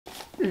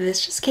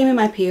This just came in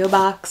my PO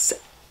box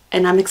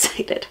and I'm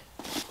excited.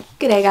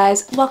 G'day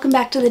guys, welcome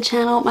back to the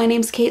channel. My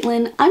name's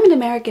Kaitlyn. I'm an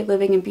American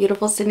living in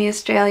beautiful Sydney,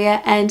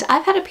 Australia, and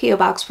I've had a PO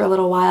box for a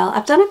little while.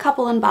 I've done a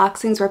couple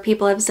unboxings where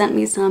people have sent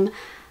me some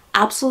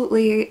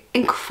absolutely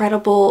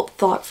incredible,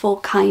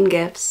 thoughtful, kind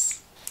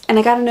gifts. And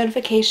I got a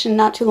notification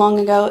not too long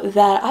ago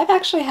that I've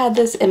actually had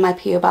this in my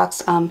PO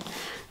box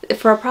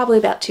for probably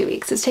about 2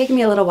 weeks. It's taken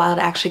me a little while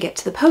to actually get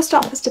to the post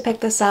office to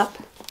pick this up.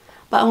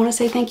 But I want to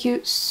say thank you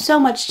so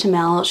much to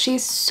Mel.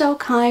 She's so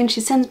kind. She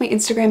sends me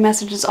Instagram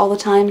messages all the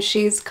time.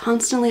 She's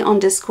constantly on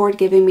Discord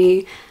giving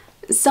me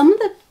some of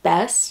the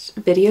best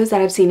videos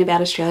that I've seen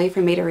about Australia for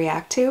me to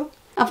react to.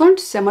 I've learned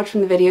so much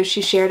from the videos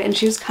she shared, and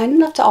she was kind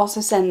enough to also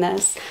send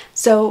this.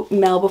 So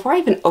Mel, before I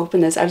even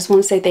open this, I just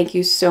want to say thank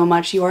you so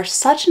much. You are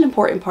such an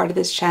important part of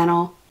this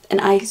channel, and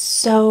I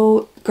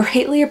so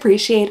greatly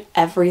appreciate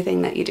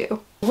everything that you do.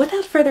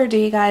 Without further ado,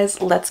 you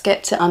guys, let's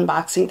get to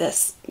unboxing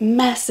this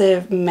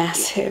massive,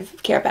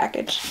 massive care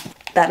package.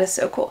 That is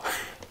so cool.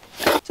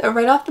 So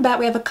right off the bat,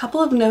 we have a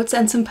couple of notes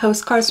and some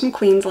postcards from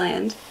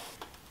Queensland.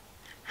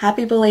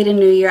 Happy belated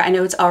New Year. I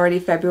know it's already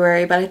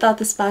February, but I thought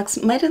this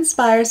box might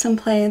inspire some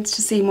plans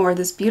to see more of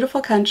this beautiful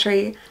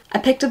country. I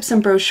picked up some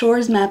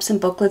brochures, maps,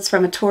 and booklets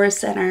from a tourist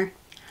center,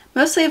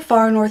 mostly of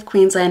far north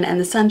Queensland and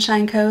the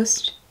Sunshine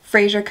Coast,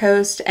 Fraser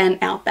Coast, and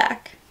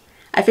Outback.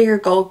 I figure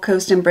Gold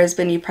Coast and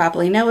Brisbane you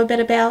probably know a bit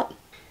about.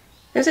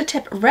 There's a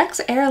tip.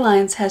 Rex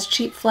Airlines has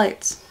cheap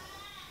flights.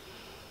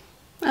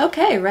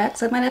 Okay,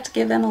 Rex, I might have to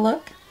give them a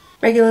look.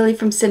 Regularly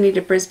from Sydney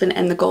to Brisbane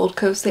and the Gold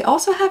Coast, they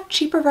also have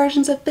cheaper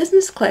versions of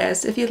business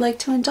class if you'd like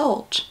to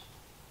indulge.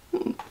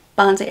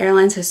 Bonza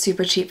Airlines has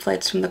super cheap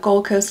flights from the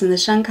Gold Coast and the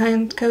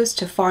Sunshine Coast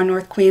to far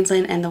north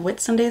Queensland and the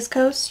Whitsundays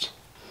Coast.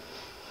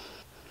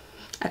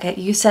 Okay,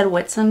 you said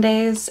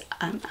Whitsundays.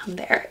 I'm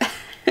there.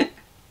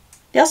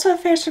 They also have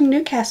fares from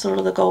Newcastle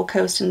to the Gold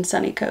Coast and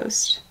Sunny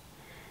Coast,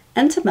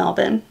 and to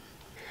Melbourne.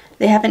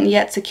 They haven't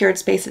yet secured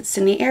space at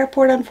Sydney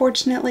Airport,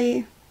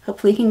 unfortunately.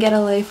 Hopefully we can get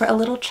away for a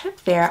little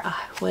trip there.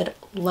 I would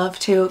love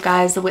to.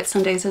 Guys, the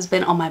Whitsundays has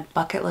been on my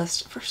bucket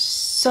list for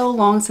so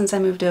long since I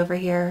moved over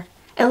here.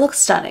 It looks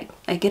stunning.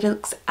 Like, it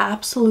looks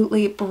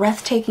absolutely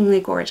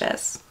breathtakingly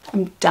gorgeous.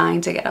 I'm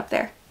dying to get up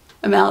there.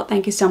 Mel,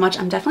 thank you so much.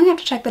 I'm definitely gonna have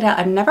to check that out.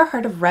 I've never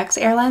heard of Rex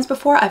Airlines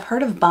before. I've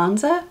heard of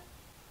Bonza.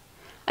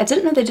 I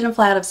didn't know they didn't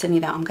fly out of Sydney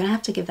though. I'm gonna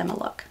have to give them a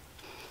look.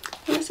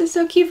 Oh, this is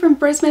so cute from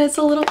Brisbane. It's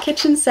a little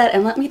kitchen set,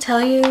 and let me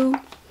tell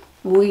you,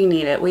 we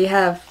need it. We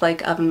have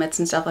like oven mitts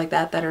and stuff like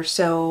that that are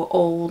so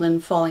old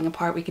and falling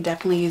apart. We could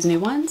definitely use new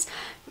ones.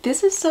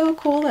 This is so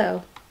cool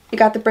though. You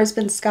got the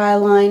Brisbane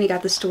skyline, you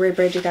got the Story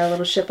Bridge, you got a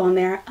little ship on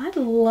there. I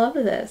love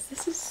this.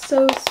 This is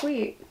so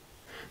sweet.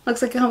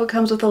 Looks like it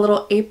comes with a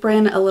little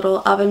apron, a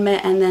little oven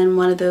mitt, and then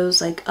one of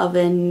those like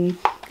oven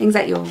things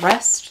that you'll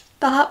rest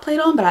the hot plate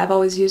on, but I've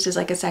always used as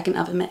like a second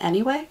oven mitt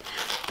anyway.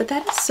 But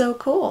that is so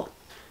cool.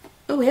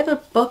 Oh, we have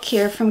a book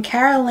here from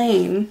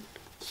Caroline.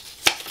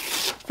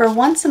 For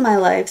once in my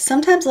life,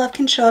 sometimes love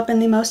can show up in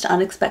the most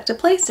unexpected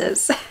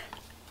places.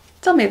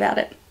 Tell me about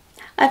it.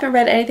 I haven't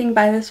read anything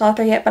by this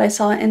author yet, but I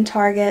saw it in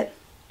Target.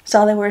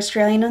 Saw they were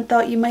Australian and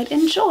thought you might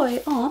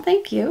enjoy. Oh,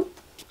 thank you.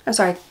 Oh,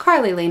 sorry,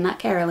 Carly Lane, not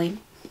Caroline.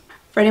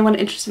 For anyone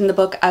interested in the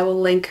book, I will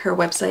link her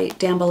website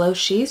down below.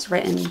 She's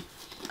written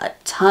a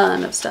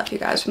ton of stuff, you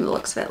guys, from the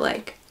looks of it.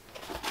 Like,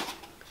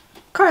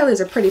 Carly's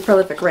a pretty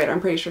prolific writer.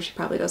 I'm pretty sure she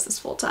probably does this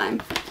full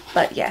time.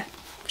 But yeah,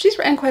 she's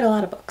written quite a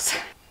lot of books.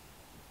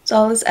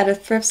 Saw this at a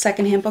thrift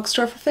secondhand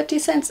bookstore for 50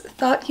 cents.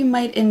 Thought you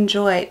might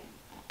enjoy.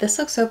 This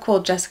looks so cool.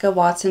 Jessica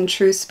Watson,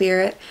 True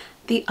Spirit.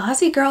 The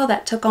Aussie girl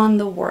that took on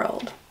the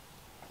world.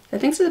 I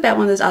think this is about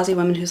one of those Aussie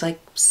women who's like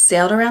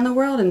sailed around the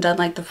world and done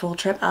like the full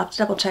trip. I'll have to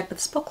double check, but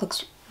this book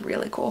looks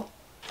really cool.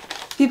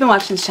 If you've been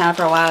watching this channel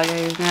for a while,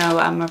 you know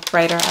I'm a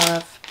writer.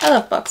 I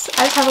love books.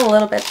 I just have a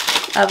little bit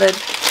of a,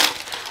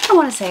 I don't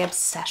want to say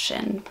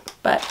obsession,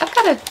 but I've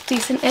got a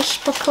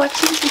decent-ish book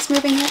collection since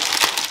moving here.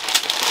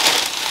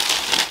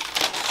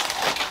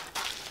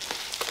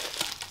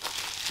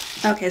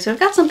 Okay, so we've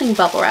got something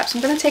bubble wrapped. So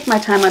I'm going to take my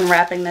time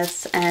unwrapping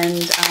this,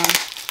 and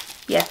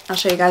yeah, I'll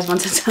show you guys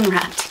once it's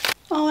unwrapped.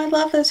 Oh, I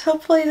love this.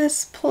 Hopefully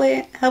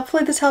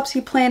this helps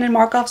you plan and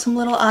mark off some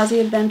little Aussie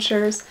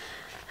adventures.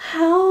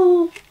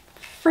 How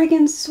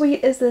friggin'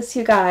 sweet is this,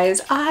 you guys?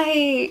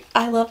 I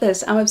love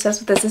this. I'm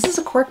obsessed with this. This is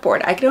a cork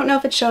board. I don't know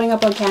if it's showing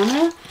up on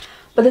camera,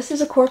 but this is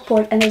a cork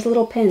board, and there's a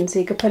little pin so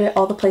you could put it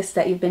all the places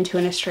that you've been to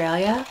in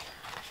Australia.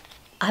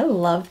 I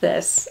love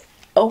this.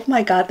 Oh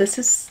my god, this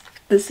is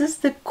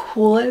the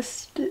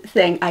coolest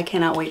thing. I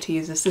cannot wait to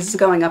use this. This is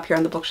going up here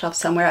on the bookshelf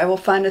somewhere. I will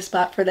find a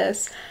spot for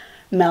this.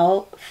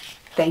 Mel,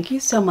 thank you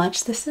so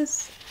much. This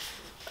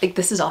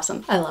is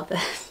awesome. I love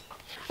this.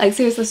 Like,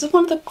 seriously, this is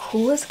one of the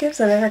coolest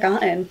gifts I've ever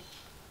gotten.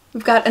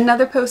 We've got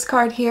another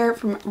postcard here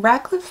from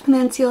Ratcliffe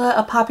Peninsula,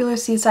 a popular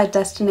seaside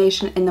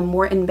destination in the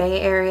Moreton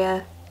Bay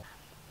area.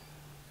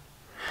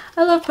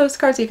 I love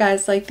postcards, you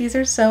guys. Like, these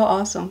are so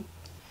awesome.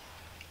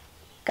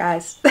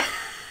 Guys,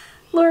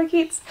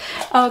 lorikeets.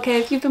 Okay,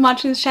 if you've been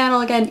watching this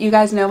channel, again, you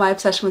guys know my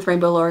obsession with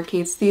rainbow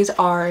lorikeets. These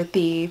are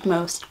the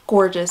most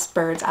gorgeous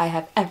birds I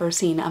have ever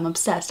seen. I'm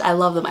obsessed. I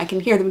love them. I can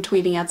hear them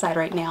tweeting outside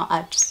right now.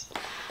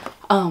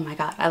 Oh my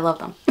god, I love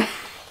them.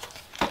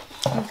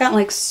 I've got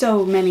like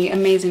so many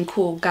amazing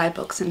cool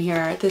guidebooks in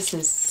here. This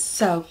is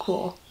so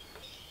cool.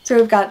 So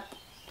we've got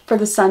for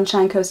the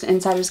Sunshine Coast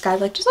Insider's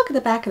Guide, like just look at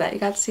the back of that. You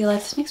got sea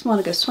life. This makes me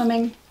want to go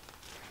swimming.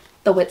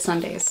 The Whit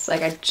Sundays,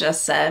 like I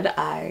just said,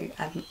 I'm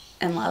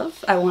in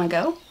love. I want to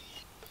go.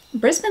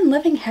 Brisbane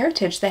Living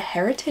Heritage, the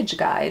Heritage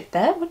Guide.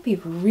 That would be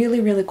really,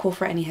 really cool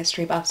for any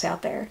history buffs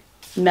out there.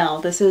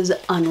 Mel, this is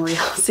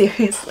unreal,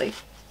 seriously.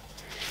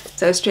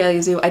 So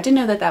Australia Zoo, I didn't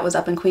know that that was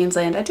up in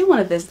Queensland. I do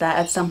want to visit that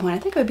at some point. I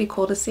think it would be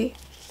cool to see.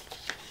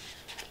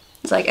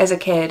 It's like, as a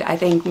kid, I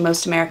think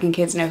most American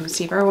kids know who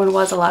Steve Irwin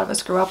was. A lot of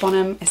us grew up on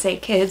him. I say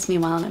kids,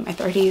 meanwhile I'm in my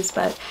 30s,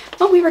 but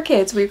when we were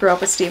kids, we grew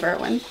up with Steve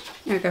Irwin.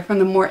 There we go, from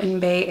the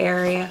Moreton Bay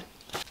area.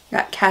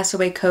 Got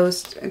Castaway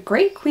Coast, a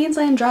Great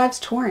Queensland Drives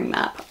touring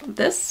map.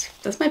 This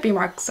might be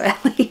Mark's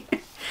alley.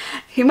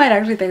 He might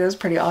actually think this is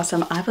pretty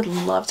awesome. I would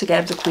love to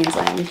get up to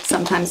Queensland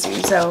sometime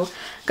soon. So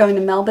going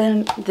to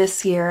Melbourne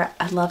this year,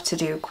 I'd love to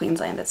do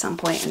Queensland at some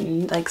point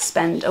and like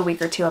spend a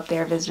week or two up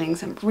there visiting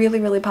some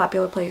really, really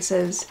popular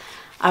places.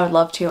 I would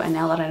love to, and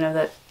now that I know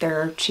that there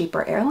are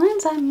cheaper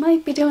airlines, I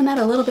might be doing that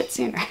a little bit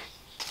sooner.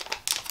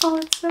 Oh,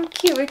 it's so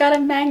cute. We got a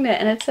magnet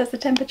and it says the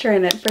temperature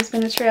in it,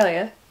 Brisbane,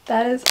 Australia.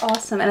 That is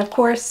awesome. And of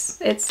course,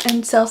 it's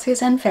in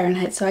Celsius and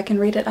Fahrenheit, so I can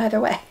read it either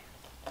way.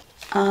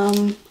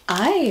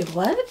 I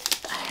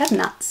have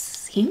not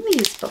seen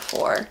these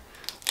before.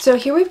 So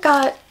here we've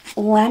got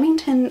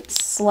Lamington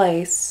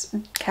Slice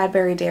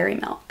Cadbury Dairy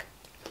Milk.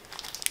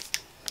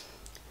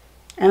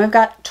 And we've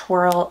got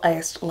Twirl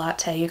Iced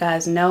Latte. You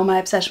guys know my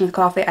obsession with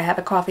coffee. I have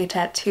a coffee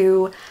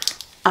tattoo.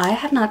 I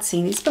have not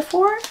seen these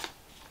before,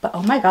 but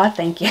oh my god,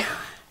 thank you.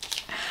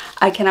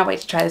 I cannot wait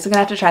to try this. I'm gonna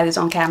have to try these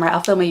on camera.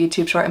 I'll film a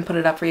YouTube short and put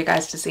it up for you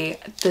guys to see.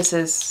 This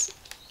is,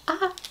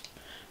 I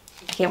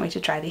can't wait to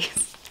try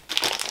these.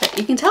 But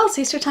you can tell it's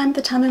Easter time at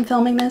the time I'm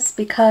filming this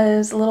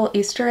because little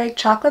Easter egg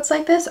chocolates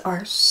like this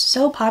are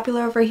so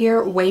popular over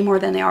here, way more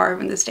than they are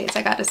over in the States,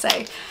 I gotta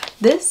say.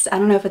 This, I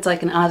don't know if it's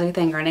like an Aussie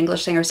thing or an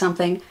English thing or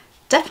something,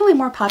 definitely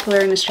more popular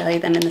in Australia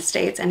than in the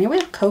States. And here we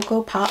have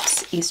Cocoa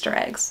Pops Easter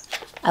eggs.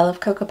 I love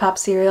Cocoa Pop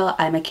cereal.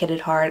 I'm a kid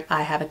at heart.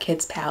 I have a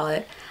kid's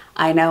palate.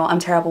 I know I'm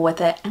terrible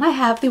with it, and I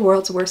have the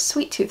world's worst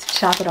sweet tooth to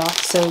top it off,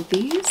 so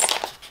these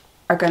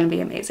are going to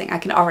be amazing. I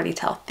can already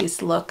tell.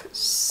 These look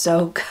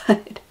so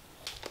good.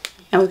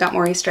 And we've got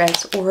more Easter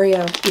eggs.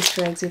 Oreo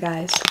Easter eggs, you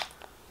guys.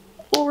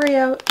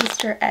 Oreo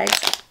Easter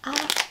eggs.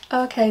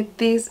 Okay,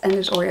 these, and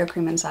there's Oreo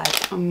cream inside.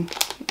 Oh my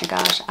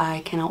gosh,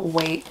 I cannot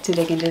wait to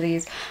dig into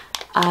these.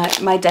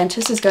 My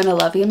dentist is going to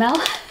love you, Mel.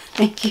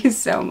 Thank you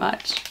so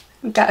much.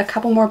 We've got a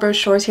couple more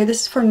brochures here.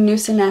 This is for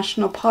Noosa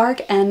National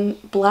Park and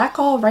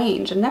Blackall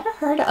Range. I've never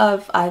heard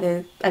of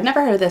either. I've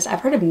never heard of this.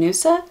 I've heard of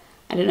Noosa.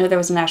 I didn't know there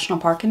was a national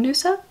park in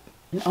Noosa.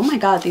 And oh my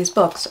god, these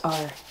books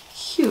are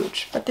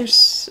huge, but they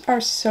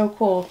are so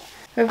cool.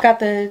 We've got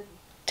the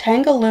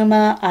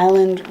Tangalooma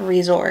Island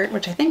Resort,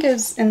 which I think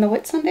is in the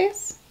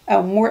Whitsundays.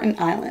 Oh, Moreton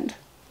Island.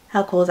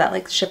 How cool is that?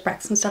 Like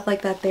shipwrecks and stuff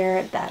like that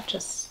there. That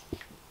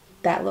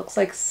looks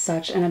like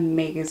such an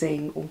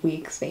amazing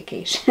week's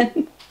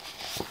vacation.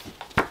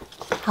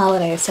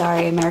 Holiday,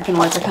 sorry, American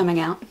words are coming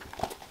out.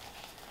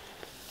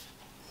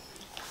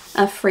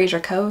 Fraser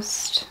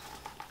Coast.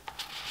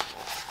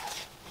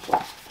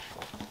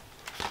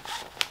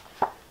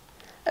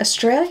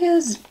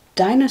 Australia's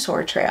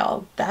Dinosaur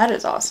Trail. That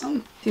is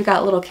awesome. If you've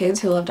got little kids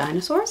who love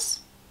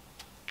dinosaurs,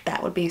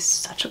 that would be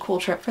such a cool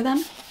trip for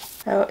them.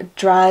 So,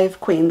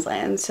 Drive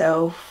Queensland.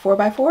 So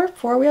 4x4,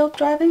 four-wheel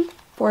driving,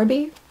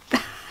 4B.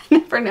 I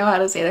never know how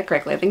to say that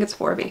correctly. I think it's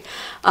 4B.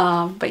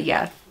 But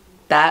yeah,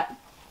 that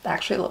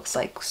actually looks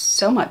like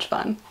so much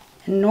fun.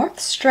 And North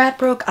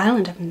Stradbroke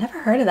Island, I've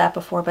never heard of that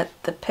before, but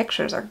the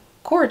pictures are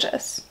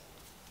gorgeous.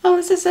 Oh,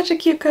 this is such a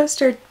cute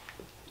coaster.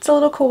 It's a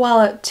little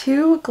koala,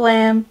 too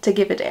glam to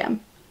give a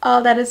damn.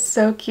 Oh, that is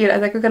so cute. I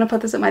think we're gonna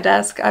put this at my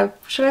desk.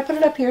 Should I put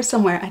it up here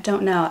somewhere? I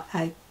don't know.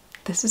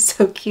 This is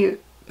so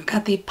cute. We've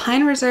got the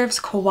Pine Reserves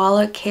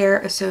Koala Care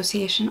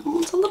Association.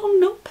 Oh, it's a little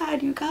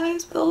notepad, you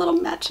guys, with a little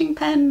matching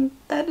pen.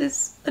 That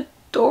is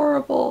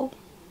adorable.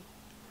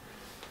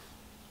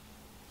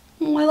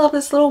 Oh, I love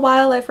this little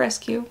wildlife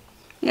rescue.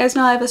 You guys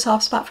know I have a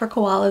soft spot for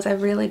koalas, I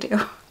really do.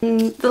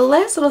 And the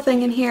last little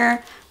thing in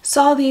here,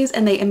 saw these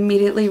and they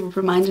immediately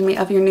reminded me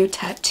of your new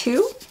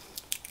tattoo.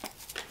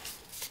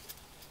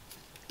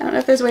 I don't know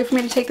if there's a way for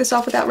me to take this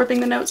off without ripping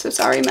the notes, so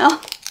sorry,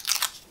 Mel.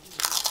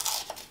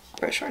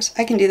 Brochures.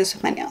 I can do this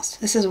with my nails.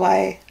 This is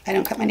why I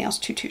don't cut my nails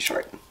too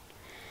short.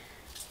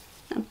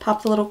 And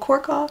pop the little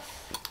cork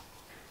off.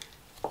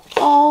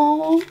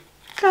 Oh.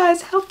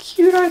 Guys, how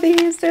cute are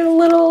these? They're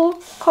little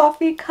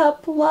coffee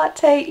cup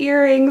latte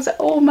earrings.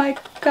 Oh my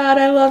god,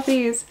 I love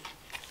these.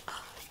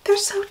 They're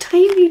so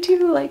tiny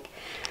too. Like,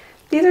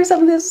 these are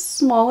some of the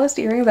smallest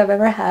earrings I've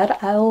ever had.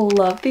 I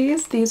love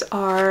these. These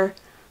are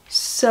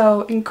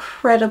So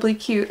incredibly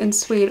cute and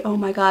sweet. Oh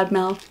my god,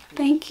 Mel.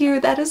 Thank you.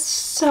 That is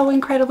so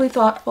incredibly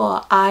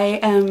thoughtful.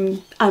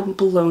 I'm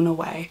blown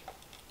away.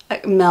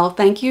 Mel,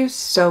 thank you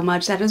so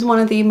much. That is one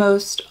of the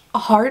most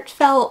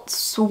heartfelt,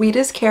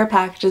 sweetest care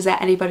packages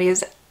that anybody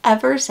has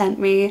ever sent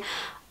me.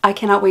 I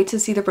cannot wait to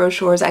see the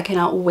brochures. I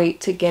cannot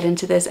wait to get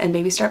into this and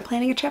maybe start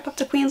planning a trip up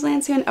to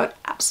Queensland soon. I would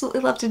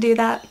absolutely love to do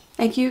that.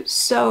 Thank you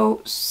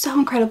so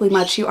incredibly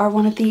much. You are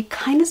one of the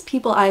kindest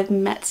people I've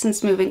met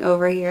since moving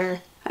over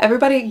here.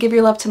 Everybody give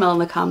your love to Mel in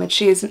the comments.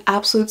 She is an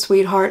absolute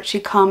sweetheart. She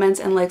comments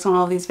and likes on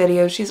all these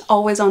videos. She's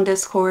always on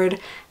Discord.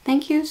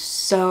 Thank you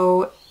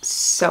so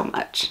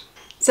much.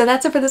 So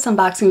that's it for this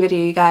unboxing video,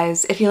 you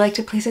guys. If you liked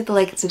it, please hit the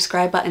like and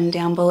subscribe button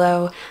down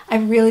below. I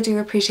really do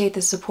appreciate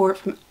the support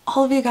from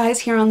all of you guys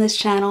here on this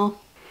channel.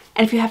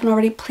 And if you haven't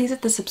already, please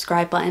hit the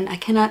subscribe button. I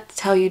cannot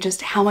tell you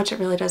just how much it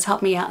really does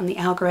help me out in the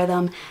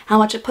algorithm, how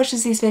much it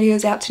pushes these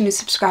videos out to new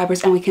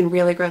subscribers, and we can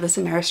really grow this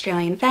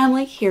Australian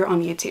family here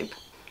on YouTube.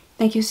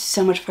 Thank you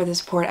so much for the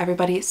support,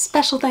 everybody.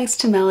 Special thanks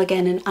to Mel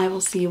again, and I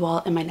will see you all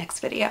in my next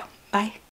video. Bye.